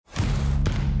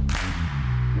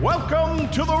Welcome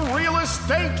to the Real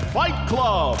Estate Fight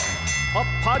Club, a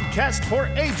podcast for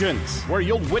agents where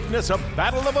you'll witness a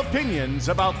battle of opinions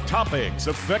about topics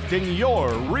affecting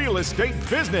your real estate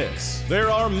business. There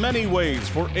are many ways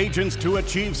for agents to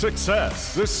achieve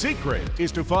success. The secret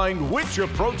is to find which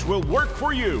approach will work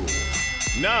for you.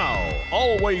 Now,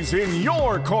 always in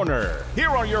your corner, here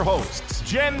are your hosts,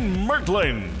 Jen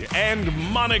Mertland and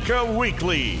Monica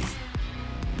Weekly.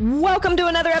 Welcome to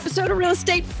another episode of Real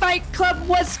Estate Fight Club.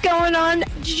 What's going on,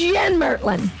 Jen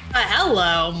Mertland?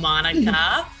 Hello,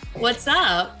 Monica. What's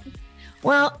up?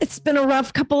 Well, it's been a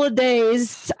rough couple of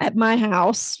days at my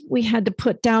house. We had to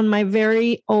put down my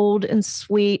very old and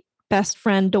sweet best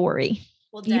friend, Dory.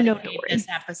 We'll dedicate this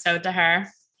episode to her.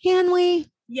 Can we?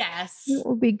 Yes. It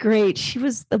will be great. She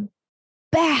was the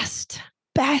best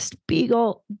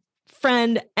Beagle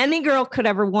friend any girl could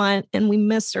ever want, and we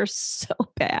miss her so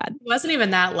bad. It wasn't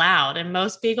even that loud, and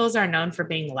most Beagles are known for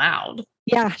being loud.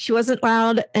 Yeah, she wasn't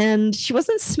loud, and she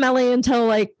wasn't smelly until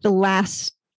like the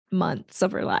last months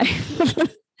of her life.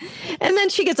 And then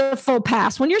she gets a full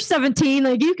pass. When you're 17,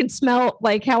 like you can smell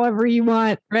like however you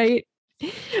want, right?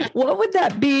 What would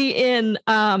that be in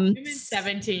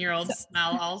 17-year-olds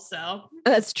smell also?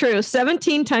 That's true.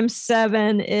 17 times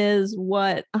 7 is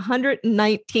what?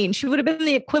 119. She would have been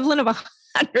the equivalent of a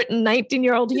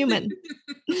 119-year-old human.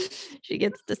 She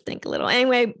gets to stink a little.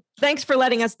 Anyway, thanks for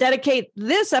letting us dedicate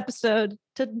this episode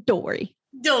to Dory.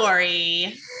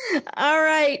 Dory. All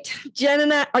right. Jen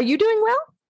and I, are you doing well?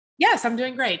 Yes, I'm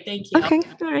doing great. Thank you. Okay.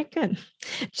 All right, good.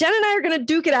 Jen and I are going to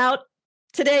duke it out.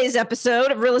 Today's episode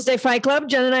of Real Estate Fight Club,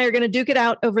 Jen and I are going to duke it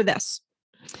out over this.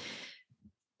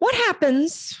 What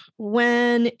happens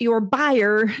when your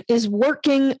buyer is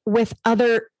working with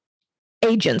other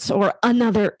agents or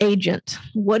another agent?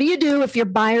 What do you do if your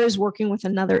buyer is working with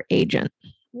another agent?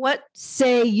 What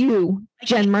say you,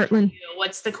 Jen Mertland?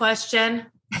 What's the question?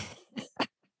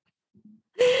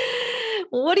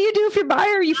 What do you do if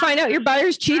you find out your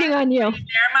buyer's cheating on you?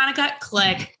 There, Monica,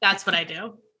 click. That's what I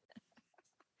do.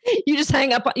 You just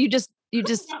hang up. You just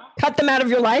cut them out of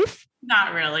your life?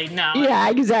 Not really. No.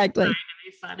 Yeah, exactly. Trying to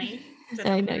be funny.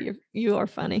 I know you are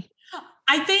funny.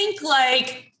 I think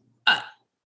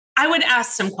I would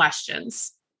ask some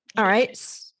questions. All right.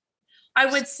 I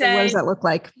would say, so what does that look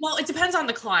like? Well, it depends on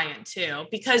the client too,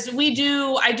 because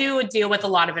I do deal with a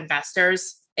lot of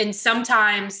investors, and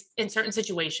sometimes in certain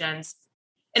situations,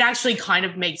 it actually kind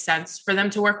of makes sense for them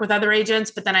to work with other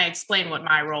agents. But then I explain what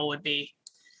my role would be.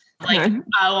 Like,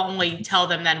 I'll only tell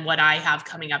them then what I have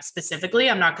coming up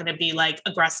specifically. I'm not going to be like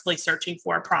aggressively searching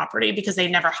for a property because they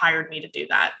never hired me to do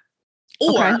that.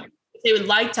 Or if they would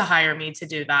like to hire me to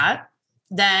do that,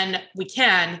 then we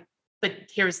can, but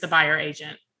here's the buyer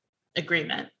agent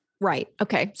agreement. Right.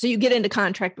 Okay. So you get into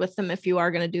contract with them if you are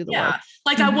going to do the work.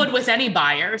 Like I would with any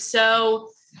buyer. So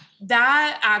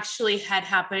that actually had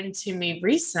happened to me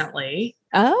recently.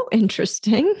 Oh,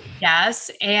 interesting.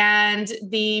 Yes. And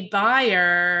the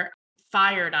buyer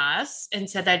fired us and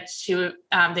said that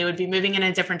they would be moving in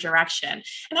a different direction.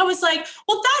 And I was like,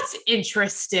 well, that's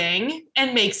interesting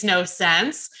and makes no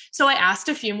sense. So I asked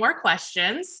a few more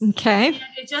questions. Okay. And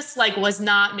it just was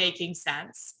not making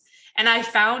sense. And I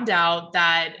found out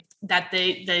that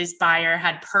this buyer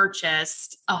had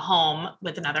purchased a home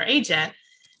with another agent.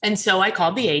 And so I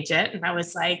called the agent and I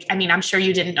was like, I mean, I'm sure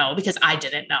you didn't know because I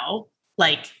didn't know.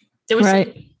 Like there was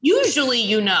usually,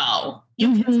 you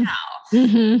can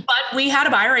tell, but we had a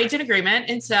buyer agent agreement.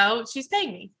 And so she's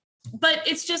paying me, but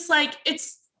it's just I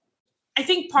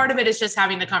think part of it is just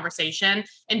having the conversation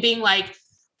and being like,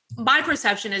 my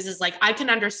perception is like, I can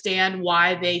understand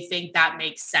why they think that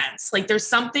makes sense. Like there's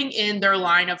something in their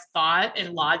line of thought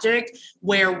and logic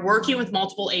where working with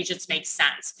multiple agents makes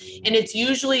sense. And it's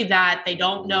usually that they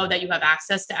don't know that you have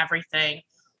access to everything,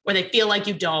 or they feel like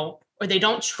you don't, or they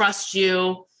don't trust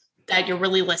you, that you're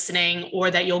really listening, or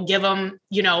that you'll give them,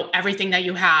 everything that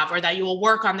you have, or that you will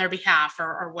work on their behalf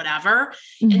or whatever.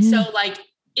 Mm-hmm. And so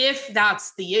if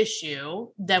that's the issue,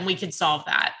 then we can solve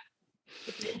that.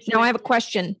 Now I have a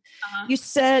question. You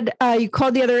said you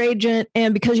called the other agent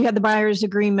and because you had the buyer's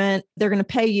agreement, they're going to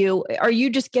pay you. Are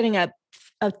you just getting a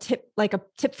tip, like a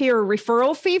tip fee or a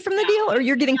referral fee from the deal, or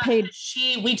you're getting paid?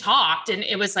 We talked and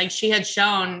it was like, she had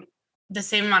shown the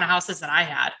same amount of houses that I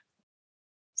had.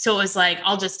 So it was like,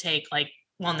 I'll just take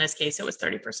in this case, it was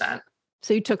 30%.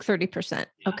 So you took 30%.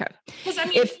 Yeah. Okay.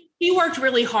 Because he worked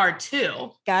really hard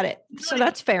too. Got it. So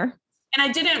that's fair. And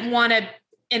I didn't want to,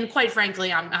 and quite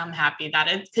frankly, I'm happy that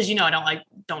I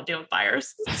don't deal with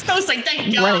buyers. So I was like,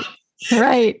 thank God.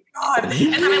 Right. God.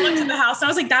 And then I looked at the house and I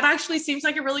was like, that actually seems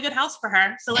like a really good house for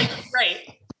her. So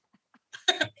great.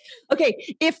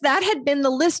 Okay, if that had been the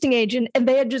listing agent and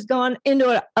they had just gone into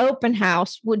an open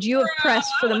house, would you have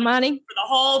pressed for the money? For the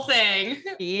whole thing.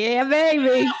 Yeah,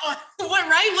 baby. What,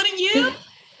 right? Wouldn't you?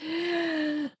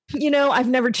 I've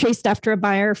never chased after a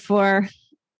buyer for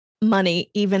money,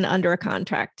 even under a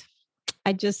contract.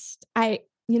 I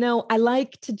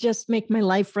like to just make my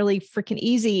life really freaking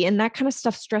easy. And that kind of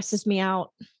stuff stresses me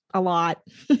out a lot.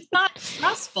 It's not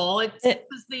stressful. It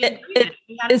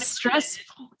is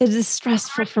stressful. It is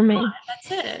stressful for me.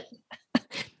 That's it.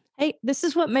 Hey, this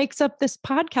is what makes up this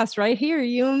podcast right here.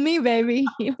 You and me, baby.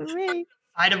 You and me.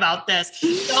 Fight about this.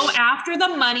 Go after the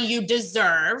money you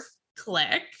deserve.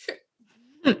 Click.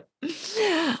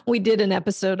 We did an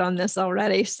episode on this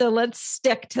already. So let's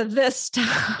stick to this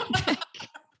topic.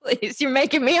 Please, you're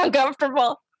making me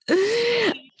uncomfortable.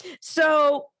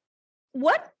 So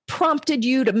what prompted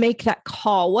you to make that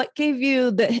call? What gave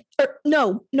you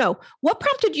what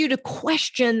prompted you to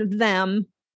question them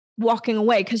walking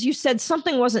away? Because you said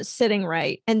something wasn't sitting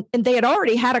right, and they had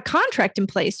already had a contract in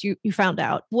place. You found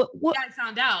out what? Yeah, I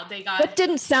found out what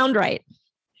didn't sound right.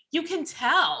 You can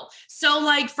tell. So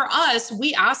like for us,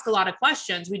 we ask a lot of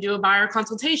questions. We do a buyer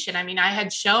consultation. I mean, I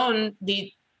had shown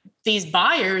these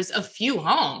buyers a few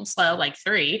homes, so like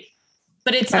 3.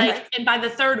 But it's like, and by the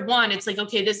 3rd one, it's like,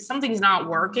 okay, something's not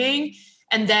working.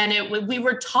 And then we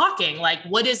were talking like,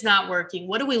 what is not working?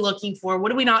 What are we looking for?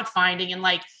 What are we not finding? And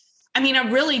like, I mean,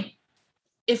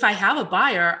 if I have a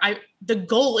buyer, the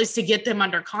goal is to get them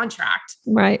under contract.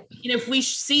 Right. And if we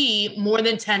see more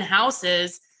than 10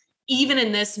 houses, even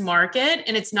in this market,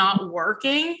 and it's not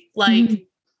working, like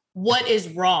what is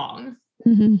wrong?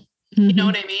 Mm-hmm. You know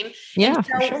what I mean? Yeah. So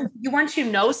for sure. once you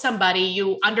know somebody,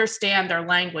 you understand their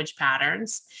language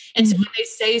patterns. And so when they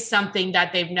say something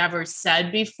that they've never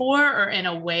said before or in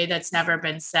a way that's never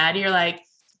been said, you're like,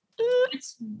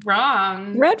 it's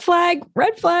wrong. Red flag.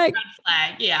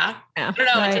 Yeah. I don't know.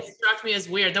 Right. It just struck me as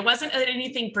weird. There wasn't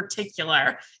anything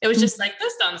particular. It was just like,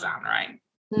 this doesn't sound right.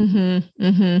 Mm-hmm.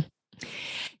 Mm-hmm.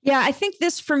 Yeah, I think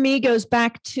this for me goes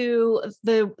back to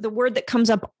the word that comes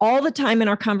up all the time in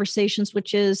our conversations,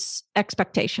 which is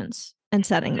expectations and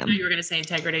setting them. You were going to say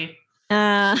integrity.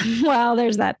 Well,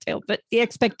 there's that too, but the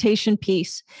expectation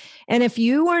piece. And if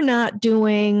you are not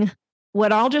doing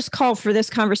what I'll just call for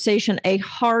this conversation a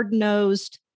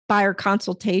hard-nosed buyer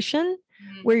consultation,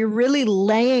 where you're really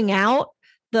laying out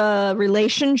the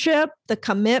relationship, the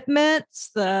commitments,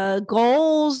 the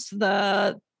goals,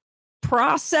 the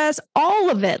process, all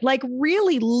of it, like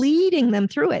really leading them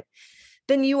through it,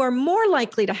 then you are more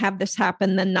likely to have this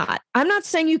happen than not. I'm not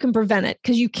saying you can prevent it,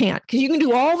 because you can't, because you can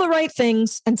do all the right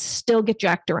things and still get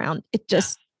jacked around. It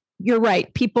just, you're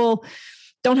right. People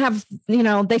don't have,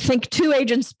 they think 2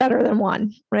 agents better than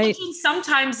 1, right?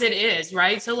 Sometimes it is,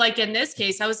 right? So like in this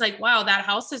case, I was like, wow, that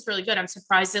house is really good. I'm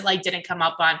surprised it like didn't come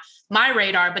up on my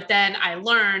radar. But then I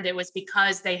learned it was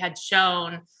because they had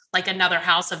shown like another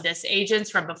house of this agent's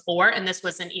from before, and this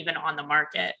wasn't even on the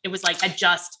market. It was like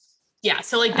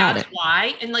so like that's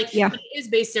why. And like it is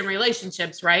based in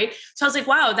relationships, right? So I was like,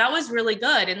 wow, that was really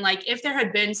good. And like if there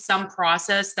had been some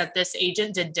process that this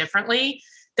agent did differently,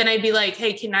 then I'd be like,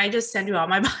 hey, can I just send you all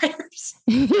my buyers?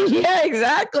 Yeah,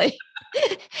 exactly.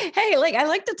 Hey, like I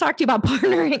like to talk to you about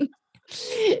partnering.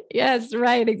 Yes,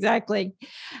 right. Exactly.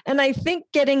 And I think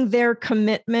getting their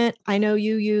commitment, I know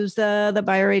you use the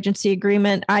buyer agency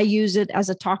agreement. I use it as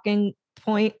a talking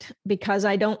point because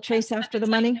I don't chase after the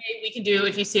money. Hey, we can do,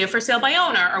 if you see a for sale by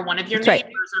owner or one of your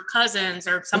neighbors or cousins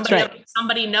or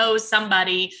somebody knows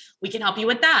somebody, we can help you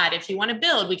with that. If you want to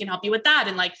build, we can help you with that.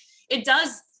 And like, it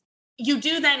does, you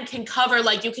can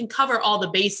cover all the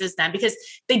bases then, because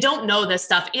they don't know this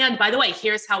stuff. And by the way,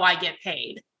 here's how I get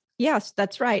paid. Yes,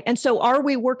 that's right. And so are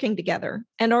we working together,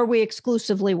 and are we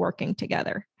exclusively working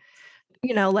together?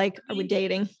 Like, are we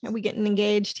dating? Are we getting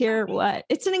engaged here? What?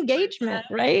 It's an engagement,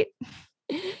 right?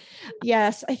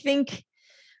 Yes. I think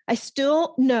I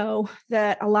still know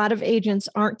that a lot of agents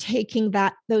aren't taking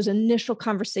those initial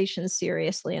conversations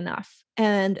seriously enough.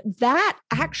 And that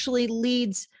actually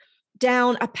leads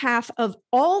down a path of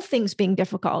all things being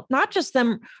difficult, not just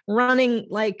them running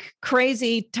like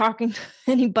crazy, talking to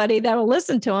anybody that will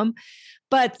listen to them,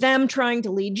 but them trying to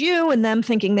lead you and them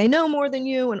thinking they know more than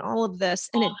you and all of this.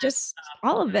 And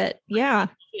all of it. Yeah.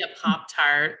 Be a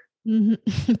Pop-Tart.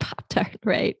 Mm-hmm. Pop-Tart,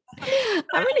 right.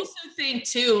 I also think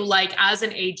too, like as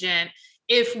an agent,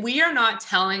 if we are not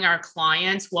telling our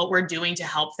clients what we're doing to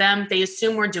help them, they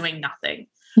assume we're doing nothing.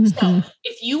 Mm-hmm. So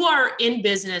if you are in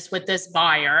business with this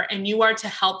buyer and you are to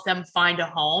help them find a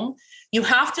home, you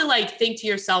have to like think to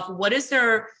yourself, what is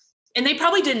their And they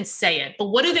probably didn't say it, but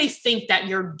what do they think that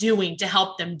you're doing to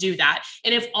help them do that?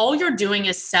 And if all you're doing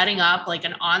is setting up like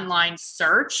an online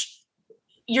search,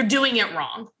 you're doing it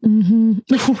wrong. Mm-hmm.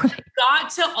 You've got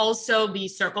to also be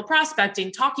circle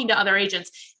prospecting, talking to other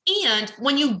agents. And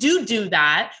when you do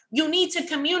that, you need to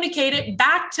communicate it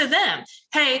back to them.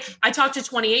 Hey, I talked to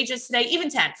 20 agents today, even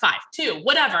 10, 5, 2,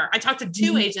 whatever. I talked to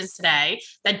 2 agents today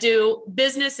that do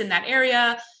business in that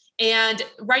area. And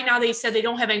right now they said they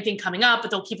don't have anything coming up,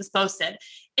 but they'll keep us posted.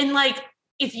 And like,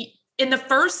 if you, in the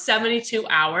first 72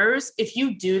 hours, if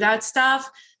you do that stuff,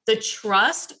 the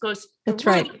trust goes That's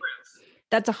through right. the roof.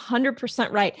 That's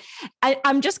 100% right.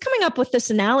 I'm just coming up with this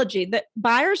analogy that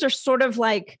buyers are sort of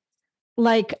like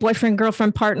boyfriend,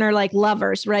 girlfriend, partner, like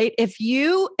lovers, right? If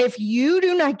you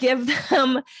do not give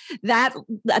them that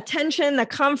attention, the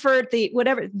comfort, the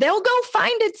whatever, they'll go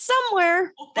find it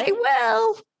somewhere. They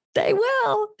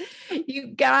will. You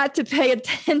got to pay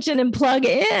attention and plug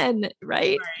in,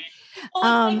 right?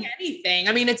 Well, it's like anything.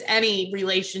 I mean, it's any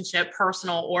relationship,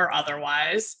 personal or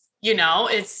otherwise, you know,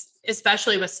 it's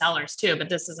especially with sellers too, but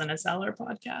this isn't a seller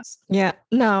podcast. Yeah,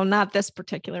 no, not this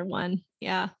particular one.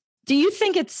 Yeah. Do you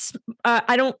think it's,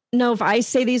 I don't know if I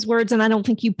say these words and I don't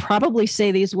think you probably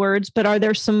say these words, but are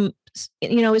there some,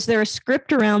 is there a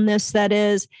script around this that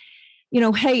is,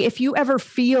 hey, if you ever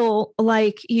feel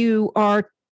like you are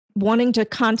wanting to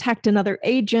contact another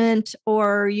agent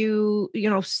or you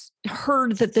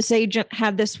heard that this agent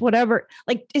had this, whatever,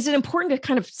 like, is it important to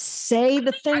kind of say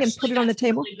the thing and put it on the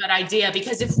table? That's a really good idea,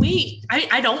 because if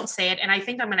I don't say it, and I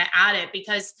think I'm going to add it,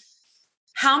 because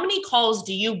how many calls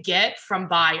do you get from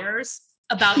buyers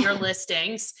about your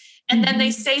listings? And then they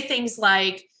say things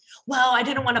like, well, I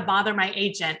didn't want to bother my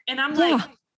agent. And I'm like,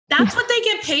 that's what they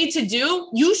get paid to do.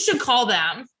 You should call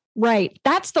them. Right.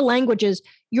 That's the language is,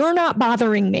 you're not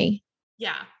bothering me.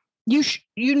 Yeah. You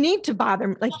need to bother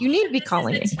me. Like, you need to be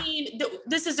calling me.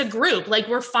 This is a group. Like,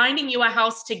 we're finding you a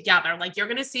house together. Like, you're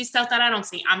going to see stuff that I don't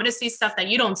see. I'm going to see stuff that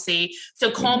you don't see.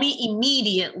 So call me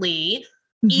immediately.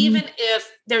 Even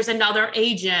if there's another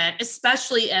agent,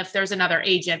 especially if there's another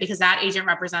agent, because that agent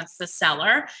represents the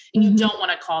seller and you don't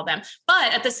want to call them.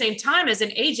 But at the same time, as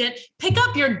an agent, pick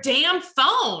up your damn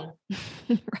phone.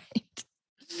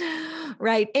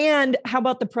 Right. And how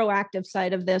about the proactive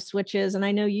side of this, which is, and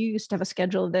I know you used to have a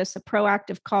schedule of this, a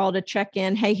proactive call to check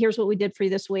in. Hey, here's what we did for you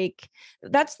this week.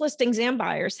 That's listings and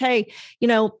buyers. Hey,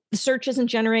 the search isn't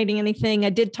generating anything. I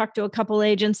did talk to a couple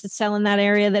agents that sell in that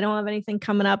area. They don't have anything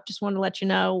coming up. Just wanted to let you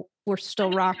know we're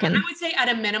still rocking. I would say at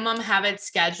a minimum, have it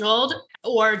scheduled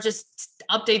or just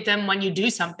update them when you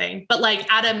do something. But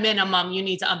like at a minimum, you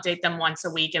need to update them once a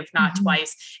week, if not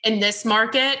twice. In this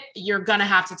market, you're going to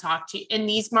have to talk to, in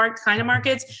these kind of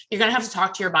markets, you're going to have to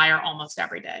talk to your buyer almost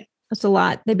every day. That's a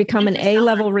lot. They become an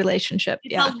A-level relationship.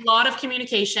 It's a lot of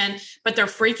communication, but they're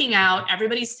freaking out.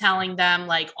 Everybody's telling them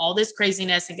like all this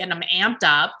craziness and getting them amped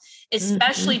up,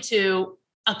 especially to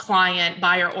a client,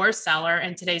 buyer or seller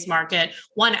in today's market.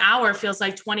 1 hour feels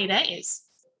like 20 days.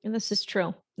 And this is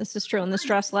true. And the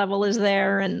stress level is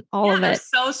there and all of it. They're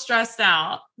so stressed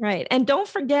out. Right. And don't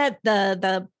forget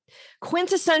the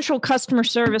quintessential customer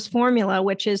service formula,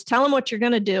 which is tell them what you're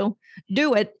going to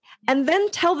do it, and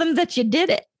then tell them that you did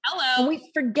it. Hello. And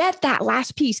we forget that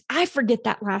last piece. I forget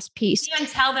that last piece. And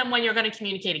tell them when you're going to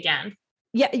communicate again.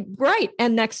 Yeah. Right.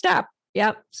 And next step.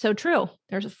 Yep. So true.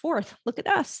 There's a fourth. Look at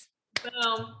us.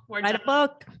 Boom. Write a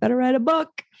book. Better write a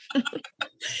book.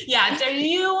 Yeah.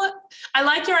 I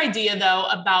like your idea though,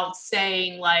 about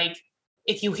saying like,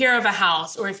 if you hear of a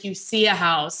house or if you see a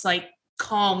house, like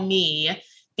call me,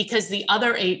 because the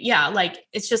other, like,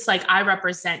 it's just like, I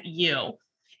represent you.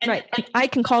 And right. I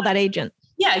can call that agent.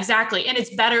 Yeah, exactly. And it's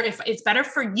better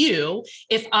for you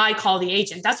if I call the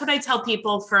agent. That's what I tell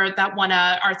people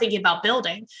that are thinking about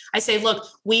building. I say, look,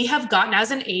 we have gotten, as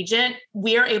an agent,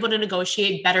 we are able to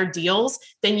negotiate better deals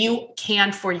than you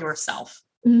can for yourself.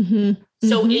 So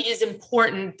it is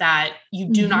important that you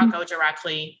do not go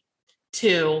directly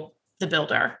to the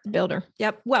builder.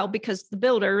 Yep. Well, because the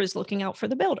builder is looking out for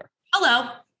the builder.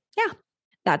 Hello. Yeah.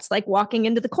 That's like walking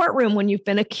into the courtroom when you've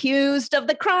been accused of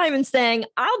the crime and saying,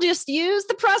 I'll just use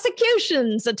the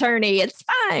prosecution's attorney. It's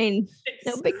fine.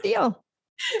 No big deal.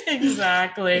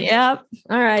 Exactly. Yep.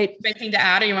 All right. Anything to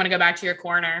add, or you want to go back to your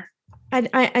corner?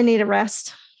 I need a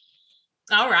rest.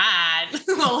 All right.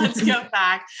 Well, let's go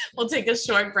back. We'll take a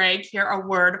short break, hear a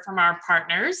word from our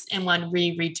partners. And when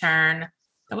we return,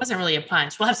 that wasn't really a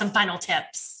punch. We'll have some final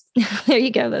tips. There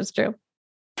you go. That's true.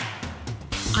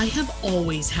 I have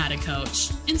always had a coach,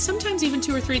 and sometimes even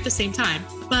 2 or 3 at the same time.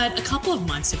 But a couple of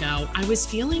months ago, I was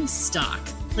feeling stuck.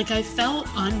 Like I felt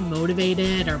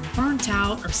unmotivated or burnt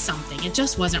out or something. It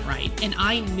just wasn't right. And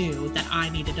I knew that I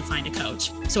needed to find a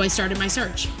coach. So I started my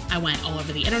search. I went all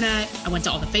over the internet. I went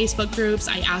to all the Facebook groups.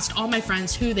 I asked all my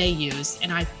friends who they used.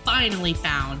 And I finally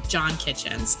found John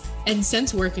Kitchens. And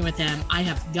since working with him, I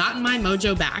have gotten my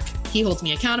mojo back. He holds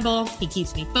me accountable. He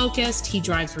keeps me focused. He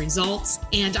drives results.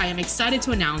 And I am excited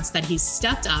to announce that he's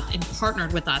stepped up and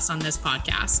partnered with us on this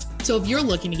podcast. So if you're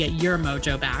looking to get your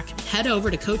mojo back, head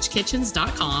over to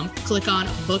CoachKitchens.com, click on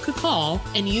book a call,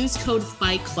 and use code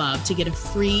Fight Club to get a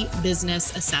free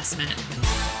business assessment.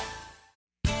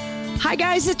 Hi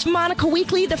guys, it's Monica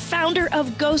Weekly, the founder of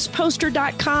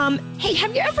GhostPoster.com. Hey,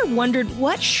 have you ever wondered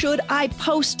what should I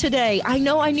post today? I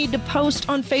know I need to post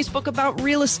on Facebook about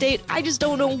real estate. I just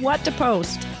don't know what to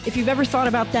post. If you've ever thought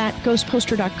about that,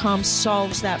 GhostPoster.com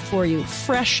solves that for you.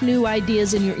 Fresh new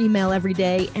ideas in your email every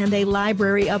day and a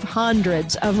library of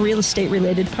hundreds of real estate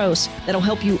related posts that'll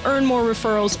help you earn more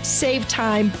referrals, save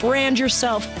time, brand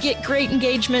yourself, get great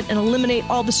engagement, and eliminate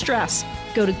all the stress.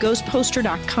 Go to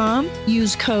ghostposter.com,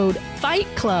 use code Fight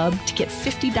Club to get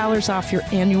 $50 off your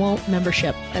annual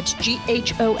membership. That's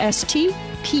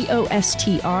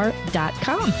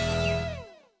GhostPostr.com.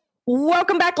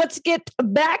 Welcome back. Let's get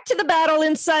back to the battle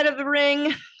inside of the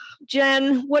ring.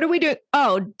 Jen, what do we do?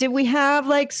 Oh, did we have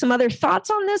like some other thoughts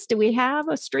on this? Do we have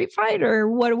a street fight or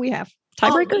what do we have?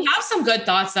 Tiebreaker? We have some good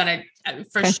thoughts on it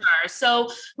for sure. So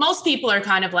most people are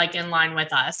kind of like in line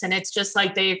with us, and it's just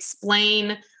like they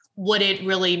explain what it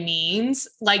really means.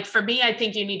 Like for me, I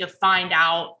think you need to find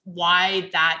out why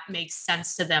that makes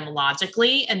sense to them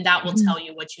logically. And that will tell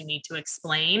you what you need to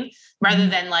explain rather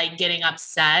than like getting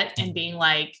upset and being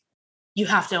like, you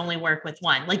have to only work with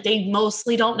one. Like they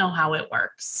mostly don't know how it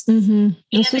works. And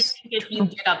I think if you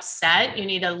get upset, you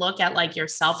need to look at like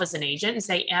yourself as an agent and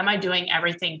say, am I doing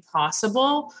everything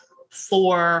possible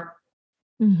for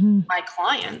my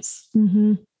clients?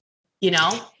 You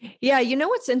know? Yeah. You know,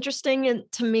 what's interesting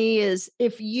to me is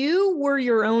if you were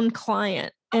your own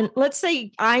client and let's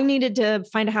say I needed to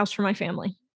find a house for my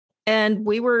family and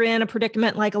we were in a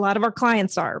predicament like a lot of our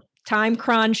clients are, time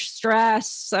crunch,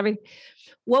 stress. I mean,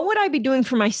 what would I be doing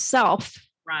for myself?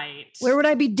 Right. Where would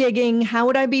I be digging? How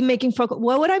would I be making focus?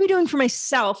 What would I be doing for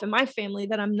myself and my family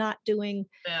that I'm not doing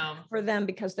for them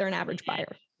because they're an average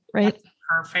buyer? Right. That's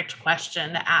a perfect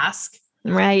question to ask.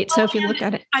 Right. So if you look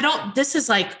at it, I don't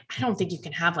think you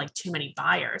can have like too many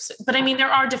buyers, but I mean,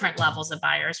 there are different levels of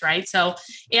buyers, right? So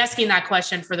asking that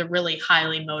question for the really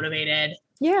highly motivated,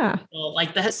 people,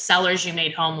 like the sellers you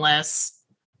made homeless.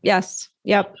 Yes.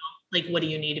 Yep. Like, what do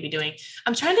you need to be doing?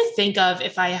 I'm trying to think of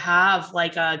if I have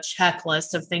like a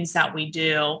checklist of things that we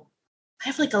do. I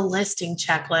have like a listing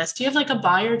checklist. Do you have like a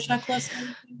buyer checklist?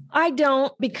 I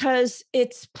don't, because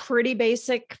it's pretty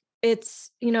basic. It's,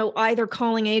 either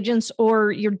calling agents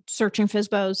or you're searching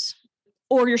FSBOs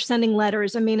or you're sending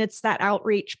letters. I mean, it's that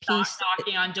outreach piece.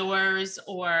 Knocking on doors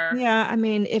or. Yeah. I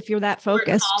mean, if you're that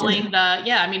focused.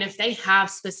 If they have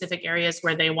specific areas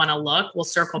where they want to look, we'll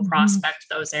circle prospect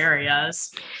those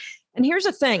areas. And here's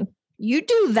the thing. You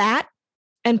do that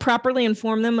and properly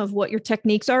inform them of what your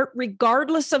techniques are,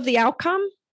 regardless of the outcome,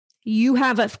 you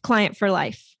have a client for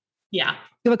life. Yeah.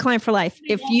 You have a client for life.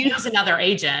 If you use another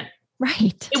agent.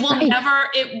 Right. It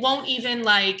won't even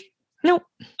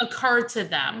occur to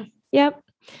them. Yep.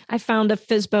 I found a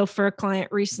FSBO for a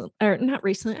client recently, or not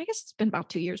recently. I guess it's been about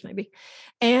 2 years maybe.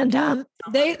 And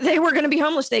they were going to be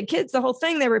homeless. They had kids, the whole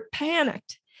thing. They were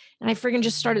panicked. And I freaking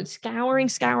just started scouring,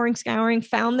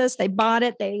 found this. They bought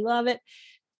it. They love it.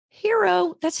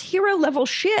 That's hero level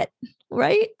shit,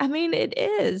 right? I mean, it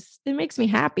is. It makes me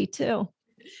happy too.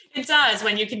 It does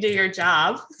when you can do your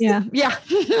job. Yeah.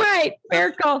 Right.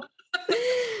 Very cool.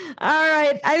 All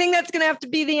right. I think that's going to have to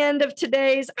be the end of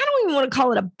today's. I don't even want to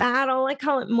call it a battle. I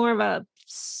call it more of a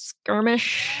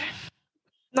skirmish.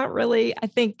 Not really. I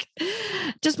think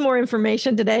just more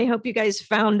information today. Hope you guys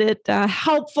found it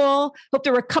helpful. Hope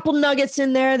there were a couple nuggets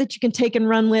in there that you can take and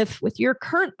run with your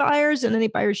current buyers and any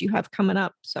buyers you have coming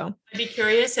up. So I'd be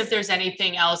curious if there's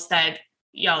anything else that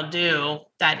y'all do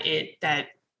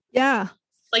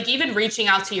like even reaching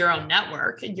out to your own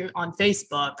network. You're on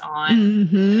Facebook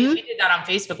we did that on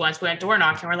Facebook once. We went door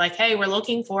knocking. We're like, hey, we're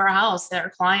looking for a house that our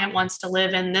client wants to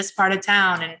live in this part of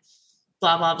town and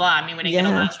blah, blah, blah. I mean, we didn't get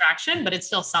a lot of traction, but it's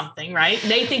still something, right?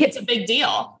 They think it's a big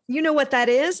deal. You know what that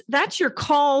is? That's your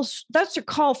calls. That's your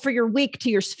call for your week to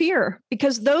your sphere,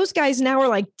 because those guys now are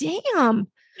like, damn,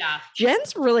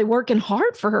 Jen's really working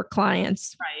hard for her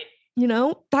clients. Right.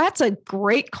 That's a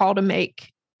great call to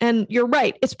make. And you're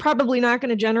right. It's probably not going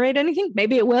to generate anything.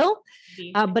 Maybe it will,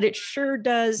 but it sure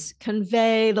does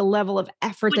convey the level of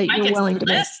effort that you're willing to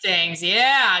make. Listings.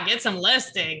 Yeah. Get some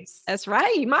listings. That's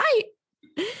right. You might.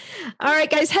 All right,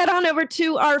 guys, head on over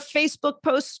to our Facebook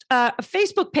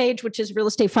page, which is Real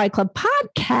Estate Fight Club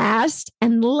Podcast,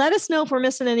 and let us know if we're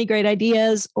missing any great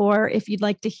ideas or if you'd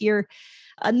like to hear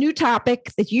a new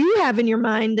topic that you have in your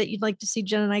mind that you'd like to see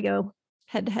Jen and I go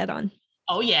head to head on.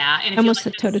 Oh, yeah. And almost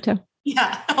toe to toe.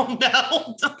 Yeah. Oh,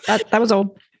 no. That was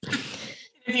old.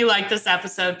 If you like this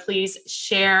episode, please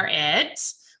share it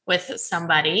with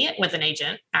somebody, with an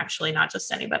agent, actually, not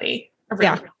just anybody.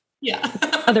 Yeah.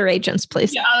 Other agents,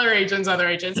 please. Yeah, other agents.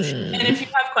 And if you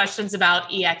have questions about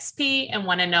EXP and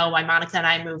want to know why Monica and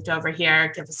I moved over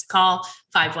here, give us a call,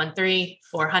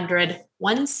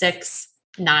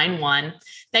 513-400-1691.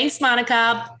 Thanks,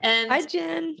 Monica. And bye,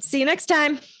 Jen. See you next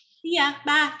time. Yeah,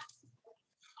 bye.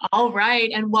 All right.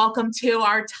 And welcome to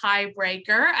our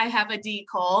tiebreaker. I have Adi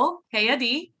Cole. Hey,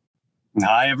 Adi.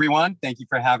 Hi, everyone. Thank you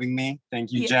for having me.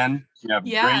 Thank you, Jen. You have a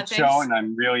great show, and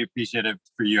I'm really appreciative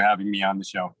for you having me on the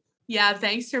show. Yeah,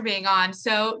 thanks for being on.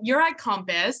 So you're at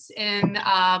Compass in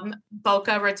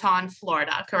Boca Raton,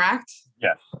 Florida, correct?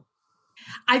 Yes.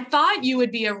 I thought you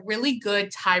would be a really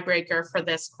good tiebreaker for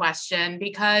this question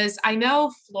because I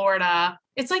know Florida,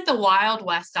 it's like the Wild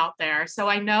West out there. So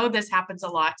I know this happens a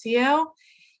lot to you.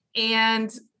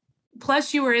 And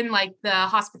plus you were in like the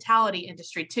hospitality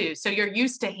industry too. So you're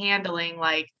used to handling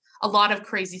like a lot of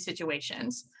crazy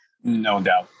situations. No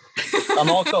doubt. I'm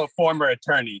also a former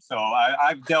attorney, so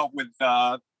I've dealt with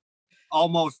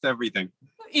almost everything.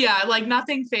 Yeah, like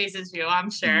nothing phases you, I'm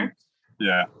sure.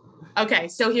 Yeah. Okay,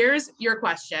 so here's your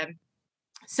question.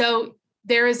 So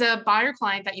there is a buyer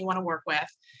client that you want to work with,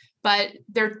 but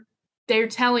they're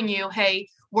telling you, hey,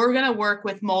 we're going to work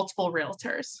with multiple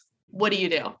realtors. What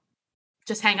do?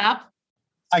 Just hang up?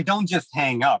 I don't just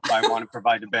hang up. I want to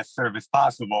provide the best service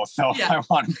possible. So yeah. I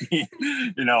want to be,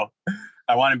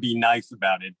 I want to be nice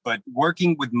about it. But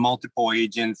working with multiple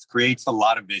agents creates a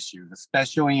lot of issues,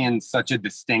 especially in such a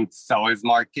distinct seller's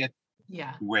market.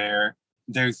 Yeah. Where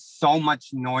there's so much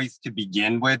noise to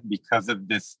begin with because of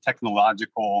this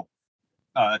technological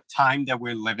time that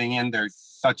we're living in. There's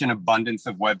such an abundance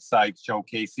of websites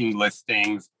showcasing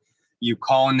listings. You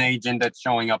call an agent that's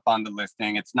showing up on the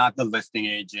listing. It's not the listing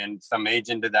agent. Some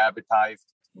agent that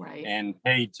advertised and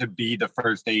paid to be the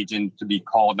first agent to be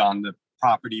called on the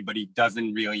property, but he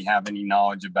doesn't really have any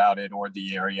knowledge about it or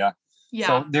the area. Yeah.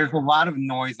 So there's a lot of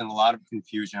noise and a lot of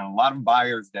confusion. A lot of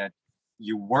buyers that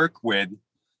you work with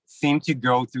seem to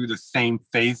go through the same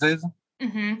phases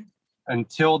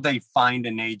until they find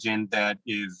an agent that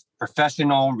is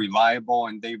professional, reliable,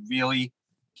 and they really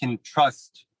can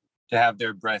trust to have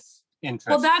their best interest.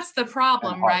 Well, that's the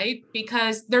problem, right?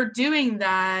 Because they're doing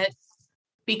that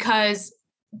because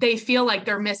they feel like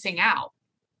they're missing out,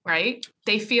 right?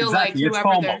 They feel like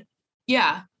whoever they're...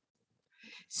 Yeah.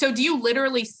 So do you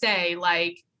literally say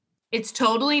like, it's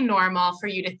totally normal for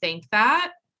you to think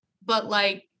that, but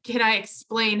like, can I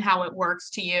explain how it works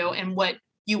to you and what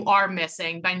you are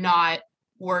missing by not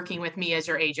working with me as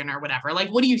your agent or whatever? Like,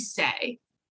 what do you say?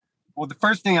 Well, the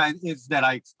first thing is that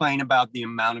I explain about the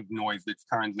amount of noise that's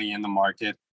currently in the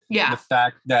market. Yeah. The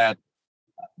fact that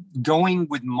going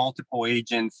with multiple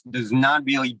agents does not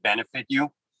really benefit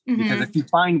you. Because if you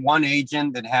find one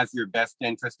agent that has your best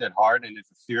interest at heart and is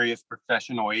a serious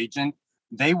professional agent,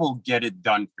 they will get it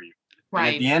done for you. Right.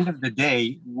 And at the end of the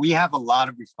day, we have a lot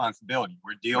of responsibility.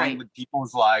 We're dealing with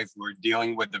people's lives. We're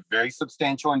dealing with a very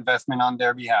substantial investment on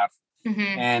their behalf.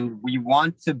 And we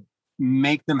want to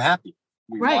make them happy.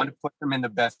 We want to put them in the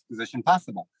best position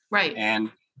possible. Right.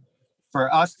 And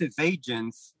for us as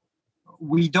agents,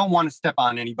 we don't want to step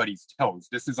on anybody's toes.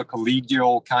 This is a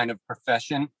collegial kind of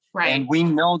profession. Right. And we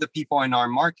know the people in our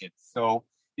market. So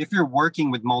if you're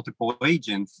working with multiple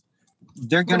agents,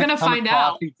 they're going to come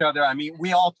across each other. I mean,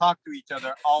 we all talk to each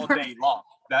other all day long.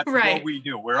 That's what we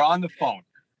do. We're on the phone.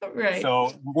 Right.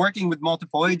 So working with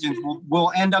multiple agents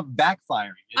will end up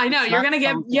backfiring. I know you're going to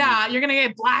get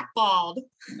blackballed.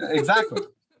 Exactly.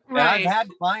 And I've had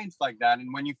clients like that.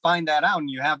 And when you find that out and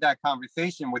you have that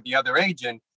conversation with the other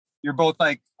agent, you're both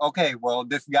like, okay, well,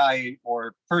 this guy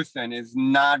or person is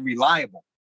not reliable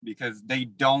because they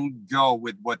don't go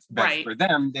with what's best for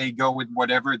them. They go with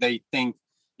whatever they think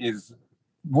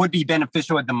would be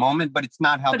beneficial at the moment, but it's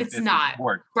not how the business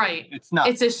works. Right. It's not.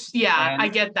 It's I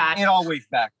get that. It always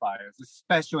backfires,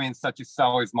 especially in such a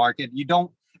seller's market. You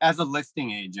don't, as a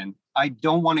listing agent, I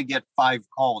don't want to get 5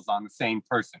 calls on the same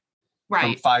person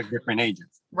from 5 different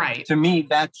agents. Right. To me,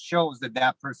 that shows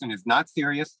that person is not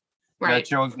serious. That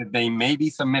shows that they may be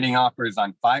submitting offers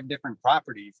on 5 different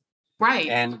properties Right.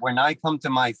 And when I come to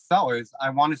my sellers,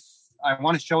 I want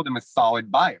to show them a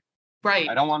solid buyer. Right.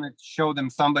 I don't want to show them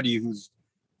somebody who's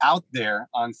out there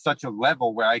on such a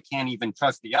level where I can't even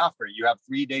trust the offer. You have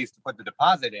 3 days to put the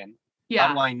deposit in. Yeah.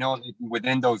 How do I know that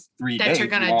within those 3 That days you're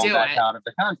going to won't do back it out of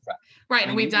the contract? Right.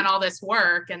 And I mean, we've done all this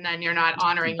work and then you're not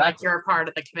honoring like Exactly. your part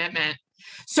of the commitment.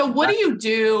 So what do you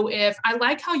do if I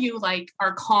like how you like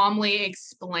are calmly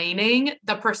explaining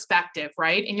the perspective,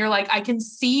 right? And you're like, I can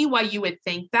see why you would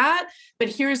think that, but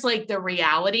here's like the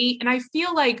reality. And I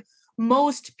feel like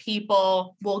most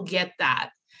people will get that.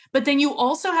 But then you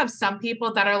also have some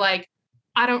people that are like,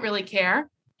 I don't really care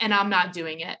and I'm not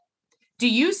doing it. Do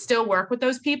you still work with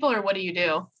those people or what do you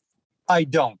do? I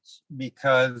don't,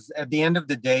 because at the end of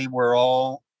the day, we're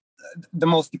all the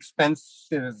most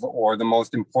expensive or the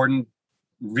most important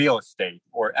real estate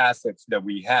or assets that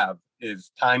we have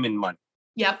is time and money.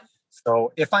 Yep.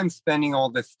 So if I'm spending all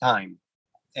this time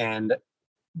and at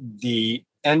the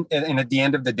end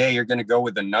of the day, you're going to go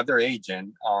with another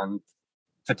agent on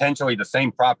potentially the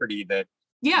same property that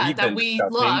that we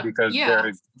love because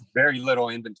there's very little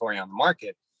inventory on the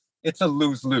market. It's a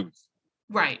lose-lose.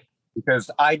 Right. Because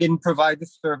I didn't provide the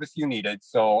service you needed.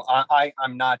 So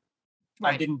I'm not,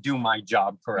 Right. I didn't do my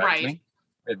job correctly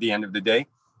at the end of the day.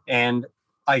 And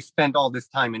I spent all this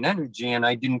time and energy and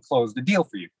I didn't close the deal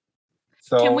for you.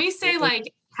 So can we say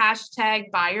like hashtag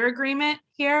buyer agreement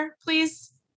here,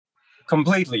 please?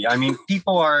 Completely. I mean,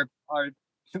 people are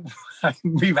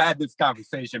we've had this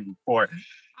conversation before.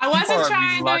 I wasn't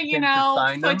trying to, put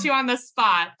them. you on the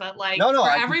spot, but like No, for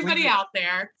I everybody completely- out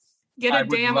there, get I a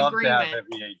would damn love to have agreement.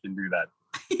 every agent do that.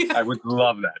 Yeah. I would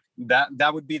love that.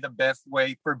 That would be the best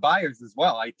way for buyers as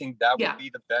well. I think that Yeah. would be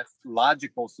the best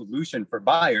logical solution for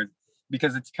buyers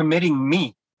because it's committing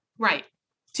me Right.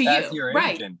 To as you. your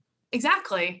Right. agent.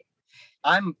 Exactly.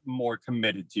 I'm more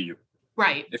committed to you.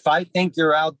 Right. If I think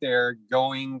you're out there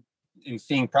going and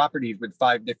seeing properties with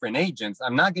 5 different agents,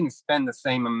 I'm not going to spend the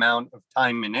same amount of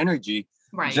time and energy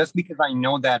Right. just because I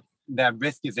know that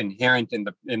risk is inherent in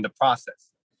the process.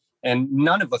 And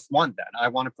none of us want that. I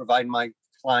want to provide my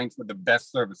clients with the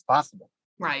best service possible.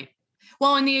 Right.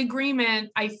 Well, and the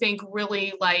agreement, I think,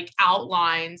 really like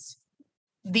outlines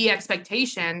the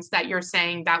expectations that you're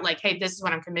saying that like, hey, this is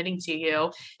what I'm committing to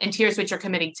you. And here's what you're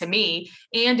committing to me.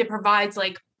 And it provides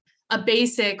like a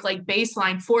basic like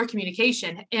baseline for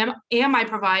communication. Am I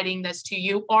providing this to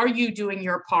you? Are you doing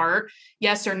your part?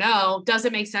 Yes or no? Does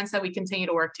it make sense that we continue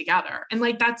to work together? And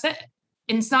like, that's it.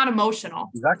 And it's not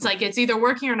emotional. Exactly. It's like, it's either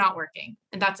working or not working.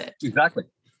 And that's it. Exactly.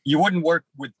 You wouldn't work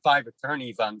with 5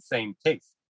 attorneys on the same case.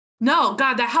 No,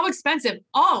 God, how expensive.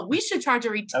 Oh, we should charge a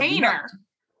retainer.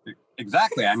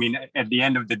 Exactly. I mean, at the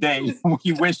end of the day,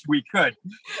 we wish we could,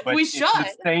 but We it's should. the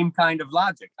same kind of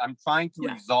logic. I'm trying to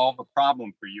Yeah. resolve a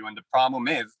problem for you. And the problem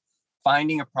is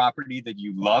finding a property that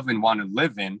you love and want to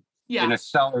live in Yeah. a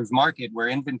seller's market where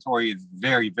inventory is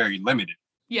very, very limited.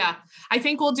 Yeah. I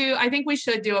think we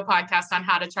should do a podcast on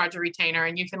how to charge a retainer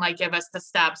and you can like give us the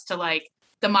steps to like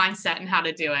the mindset and how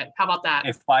to do it. How about that?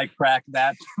 If I crack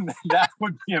that, that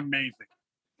would be amazing.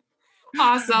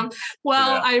 Awesome.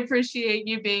 Well, Yeah. I appreciate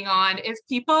you being on. If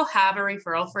people have a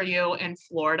referral for you in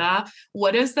Florida,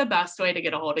 what is the best way to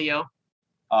get a hold of you?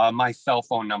 My cell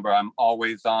phone number, I'm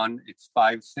always on. It's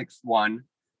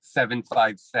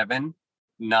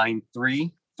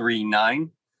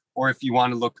 561-757-9339. Or if you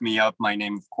want to look me up, my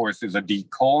name, of course, is Adeed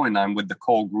Cole, and I'm with the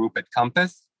Cole Group at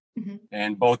Compass. Mhm.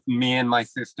 And both me and my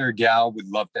sister, Gal, would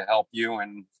love to help you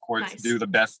and, of course, Nice. do the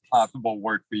best possible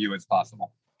work for you as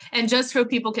possible. And just so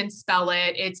people can spell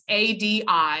it, it's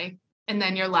ADI and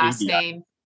then your last ADI. name,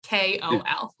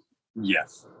 KOL.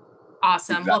 Yes.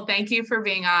 Awesome. Exactly. Well, thank you for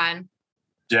being on.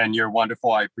 Jen, you're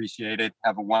wonderful. I appreciate it.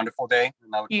 Have a wonderful day.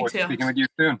 And I look You forward to too. speaking with you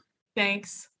soon.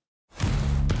 Thanks.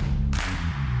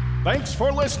 Thanks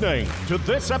for listening to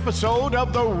this episode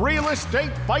of the Real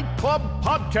Estate Fight Club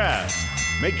podcast.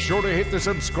 Make sure to hit the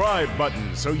subscribe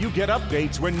button so you get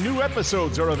updates when new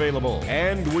episodes are available.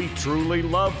 And we truly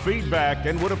love feedback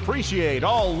and would appreciate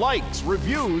all likes,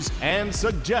 reviews, and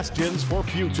suggestions for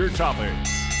future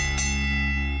topics.